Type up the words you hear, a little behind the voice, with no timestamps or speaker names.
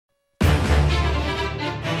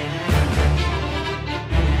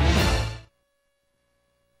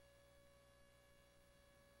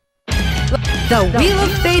The wheel of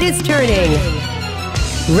fate is turning.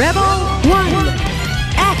 Rebel 1,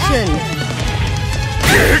 action!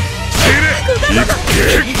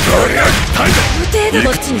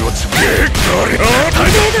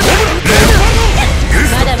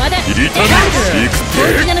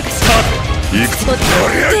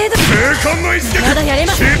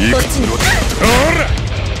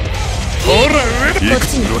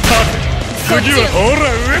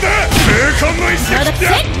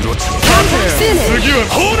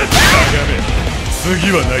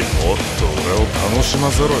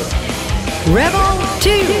 Rebel 2,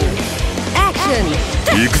 action!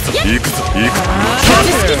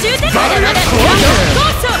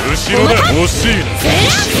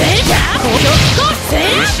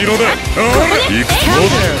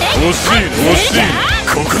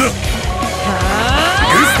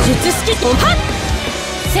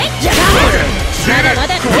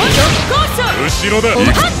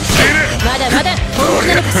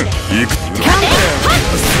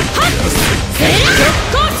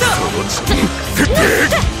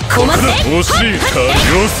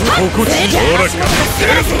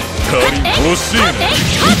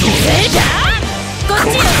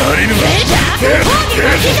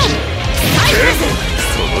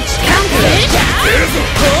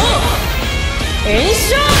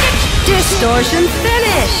 Distortion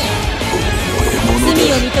finish!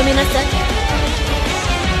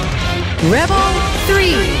 Rebel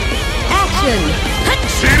 3, action!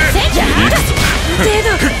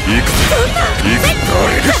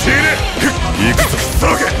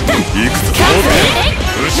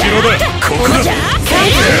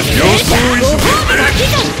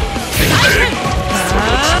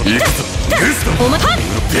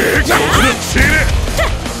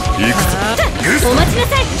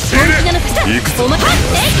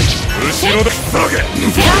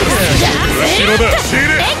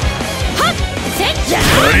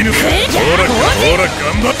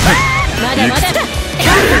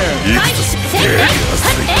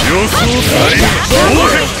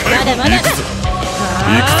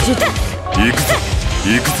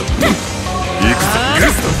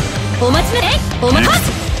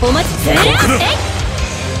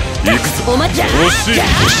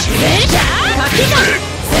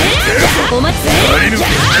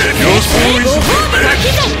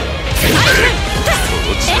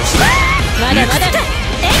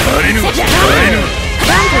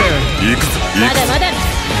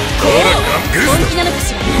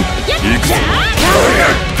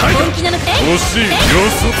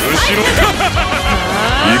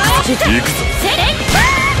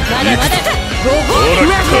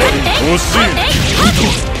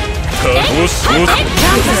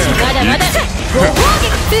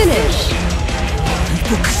 Finish!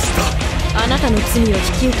 あなたの罪を引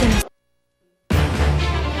き受けます。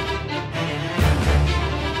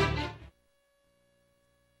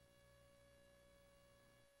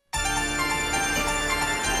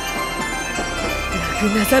ラ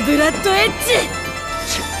グナザブラッドエッジ。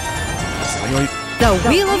The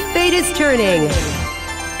wheel of fate is turning.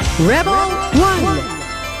 Rebel 1,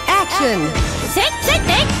 action!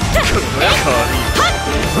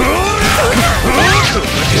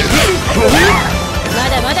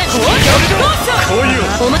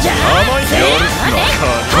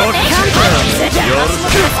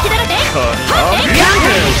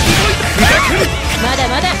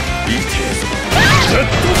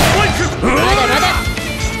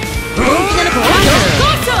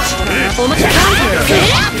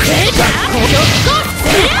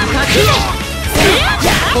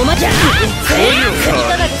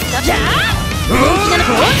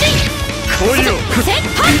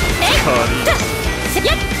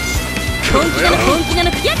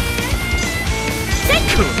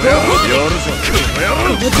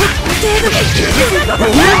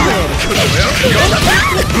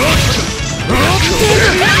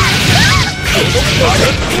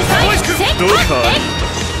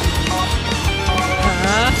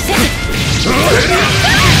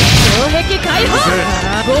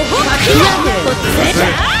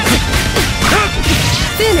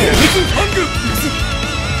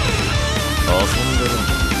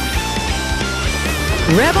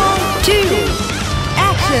 Rebel 2,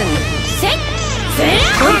 action!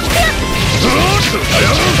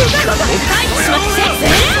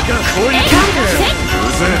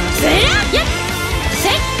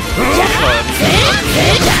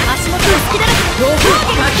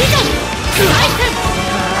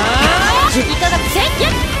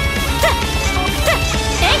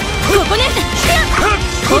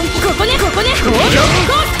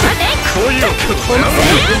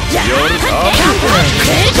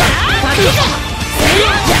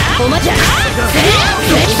 お待ち。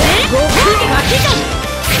ご褒美が来た。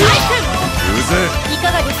い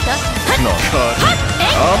かがですか。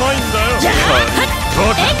甘いんだよ。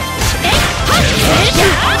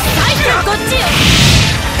こっちよ。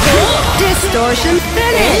Distortion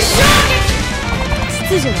finish.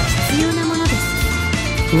 秩序は必要なものです。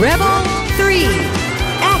Rebel 3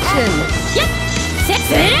 Action. やっ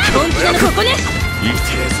本気なのここね。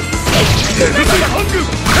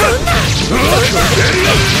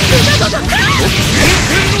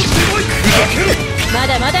ま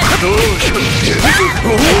だまだ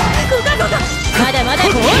まだまだまだま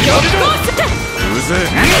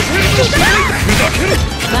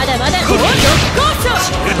だ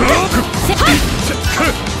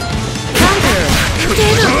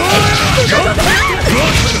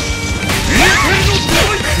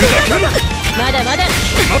まだまだ攻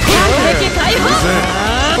撃解放。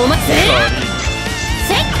お待ち。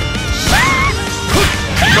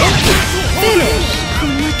こん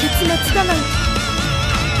な結末だなんて。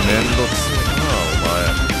めんどくせえなお前。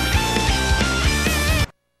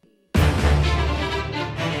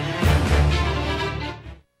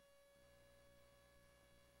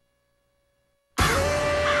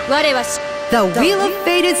我はThe wheel of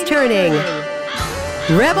fate is turning.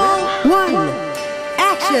 Rebel 1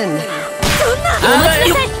 Action. お待ち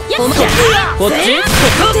なさい。こっち。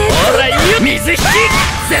オーライ水引き。オ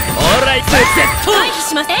ーライセット。回避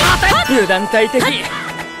します。油断大敵。ま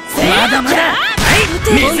だまだ。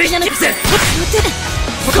水引きセット。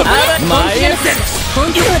前へセット。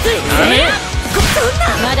本気は熱い。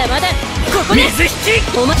まだまだ水引き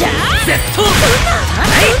お待ち。セット。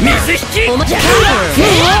水引きお待ち。ま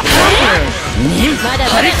だまだ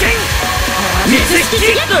ハリケーン水引き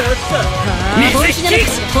水引き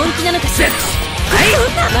本気なのかしら。ま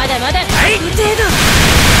だまだ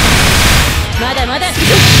まだまだ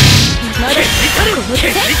ケ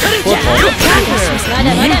ミカルま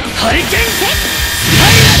だまだハリケーン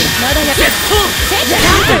まだやセット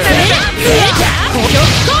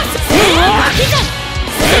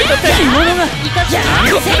着物がいかじゃ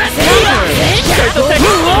高級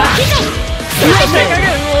馬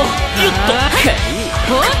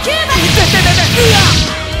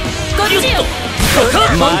こっち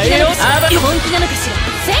よ。本気なのかしら。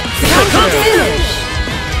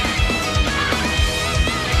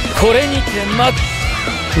これにてまく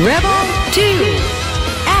Rebel 2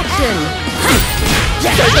 Action. ちょ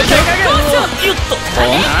いと手加減をギュッと雨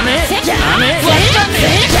ちょい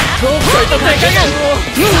と手加減を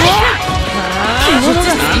着物が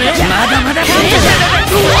まだまだこっ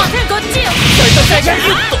ちよ。ちょいと手加減ギ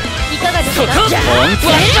ュッといかがですか。ちょい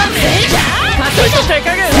と手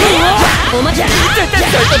加減お待ち。ちょいと手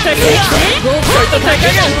加減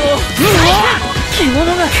着物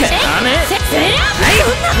が雨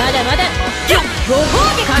まだまだご褒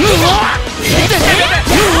美かけた。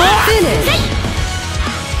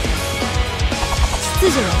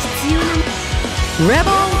秩序は必要なの。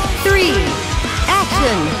 Rebel 3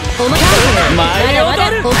 Action. お待ち。前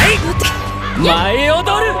踊る前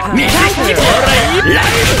踊る水引きオーライライ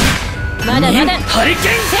まだまだハリケ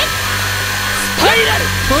ーンスパイラル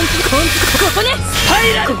本気ここね。スパ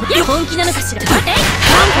イラル本気なのかしら。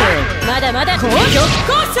まだまだ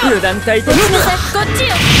油断大敵こっち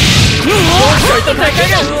よ。ちょいと手加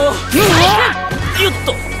減をギュッ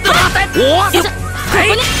とここね。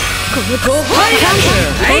このご褒美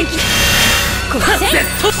本気ここセッ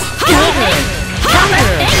ト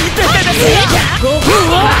ご褒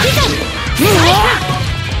美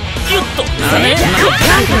ギュッと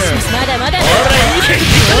まだまだ攻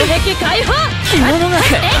撃解放。着物が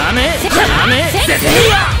雨セット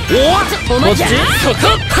お待ち。そこ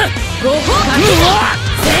ご褒美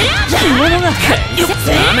着物が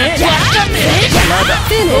雨まだ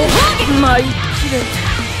舞い切れて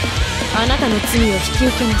あなたの罪を引き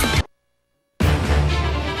受けます。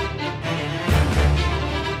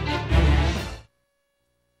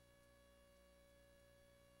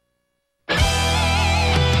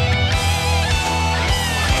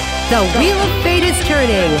The wheel of fate is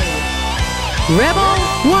turning. Rebel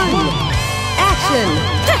 1 Action.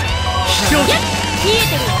 見え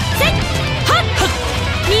てる。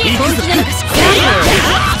見え本気なのかしら。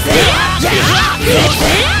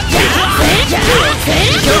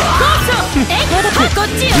こっ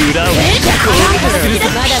ちよ。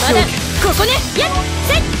まだまだここね。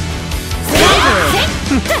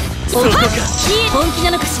本気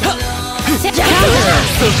なのかしら。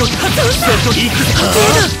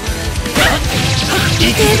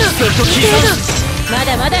ま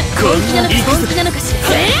だまだ本気なのかしら。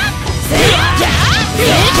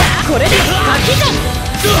これで書き算。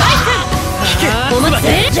お待ち。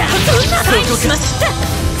じゃあそんな回にしました。や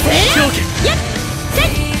っ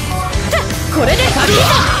これで勝ちだ。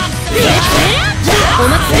お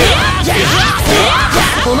待ち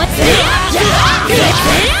お待ち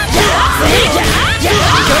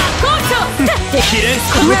キレンス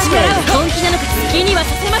この力は本気なのか好きにはさ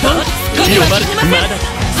せません。好きにはさせません。まだだ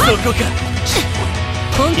そこか。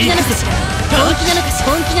本気なのかしら。本気なのかしら。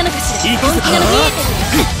本気なのかしら。本気なのかし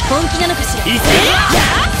ら。本気なのかしら。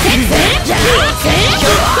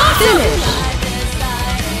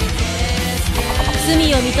罪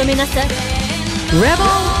を認めなさい。Rebel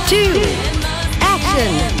 2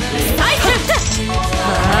 Action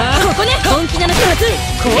ここね。本気なのかまずい。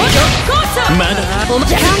まだおま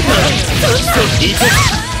ちゃんいく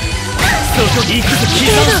そこ行くぞ刻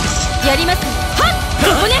むやります。はっこ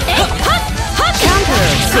こね。はっ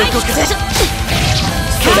そこか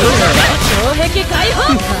障壁解放。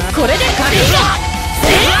これで勝ちだ。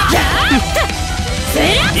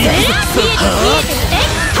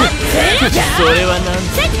それはなんだ。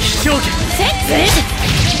飛翔剣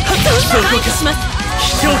そこかします。飛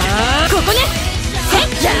翔剣ここね。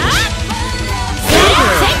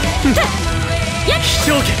飛翔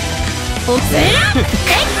剣こ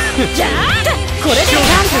れで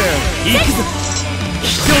行くぞ飛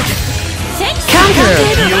翔剣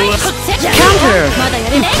まだや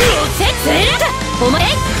れない。お前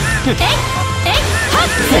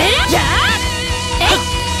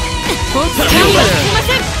本気にはさせませ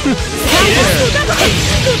ん。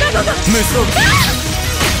無双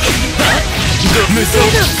無双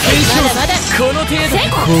戦勝まだまだこの程度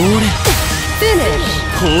これ Finish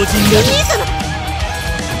後陣だ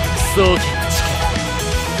双剣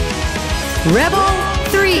Rebel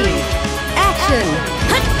 3 Action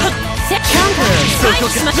そこ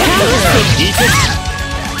かいけ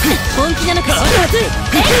本気なのかしら。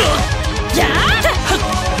じゃ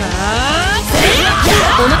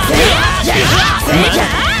お待ち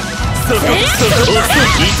そこい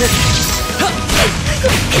け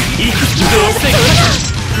いくどうせ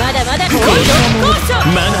まだまだ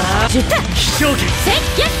まだ飛翔剣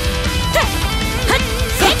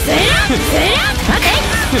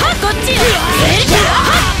こっちよ。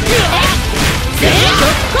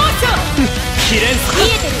キレンス見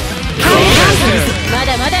えてる。まだ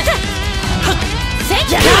まだ障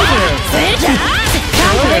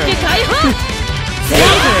壁解放。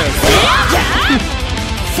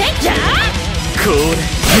これ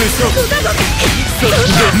無双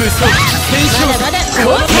無双戦勝まだまだこ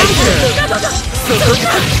の程度そこか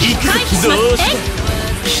行くぞどうした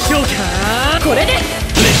飛翔剣これで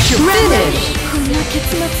Finish こんな結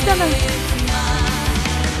末だなんて。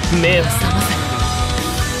目を覚ませ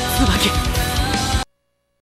椿